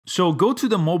So go to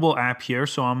the mobile app here.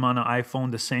 So I'm on an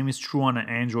iPhone. The same is true on an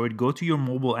Android. Go to your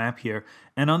mobile app here.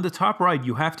 And on the top right,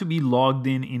 you have to be logged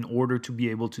in order to be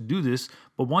able to do this.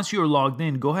 But once you're logged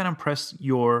in, go ahead and press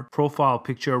your profile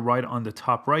picture right on the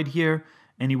top right here.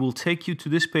 And it will take you to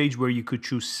this page where you could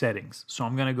choose settings. So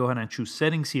I'm going to go ahead and choose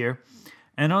settings here.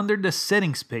 And under the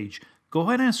settings page, go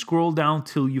ahead and scroll down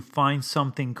till you find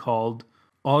something called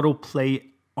AutoPlay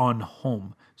on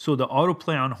home. So the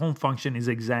AutoPlay on home function is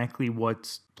exactly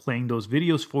what's playing those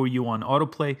videos for you on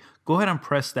AutoPlay. Go ahead and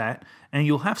press that and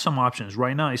you'll have some options.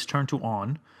 Right now it's turned to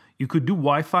on. You could do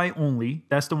Wi-Fi only.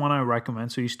 That's the one I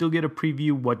recommend. So you still get a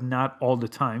preview, but not all the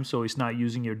time. So it's not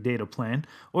using your data plan.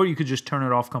 Or you could just turn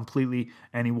it off completely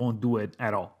and it won't do it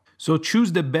at all. So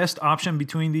choose the best option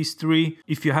between these three.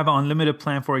 If you have an unlimited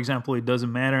plan, for example, it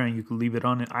doesn't matter and you can leave it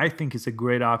on. I think it's a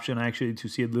great option actually to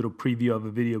see a little preview of a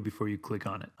video before you click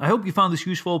on it. I hope you found this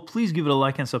useful. Please give it a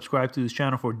like and subscribe to this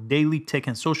channel for daily tech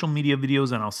and social media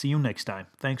videos, and I'll see you next time.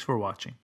 Thanks for watching.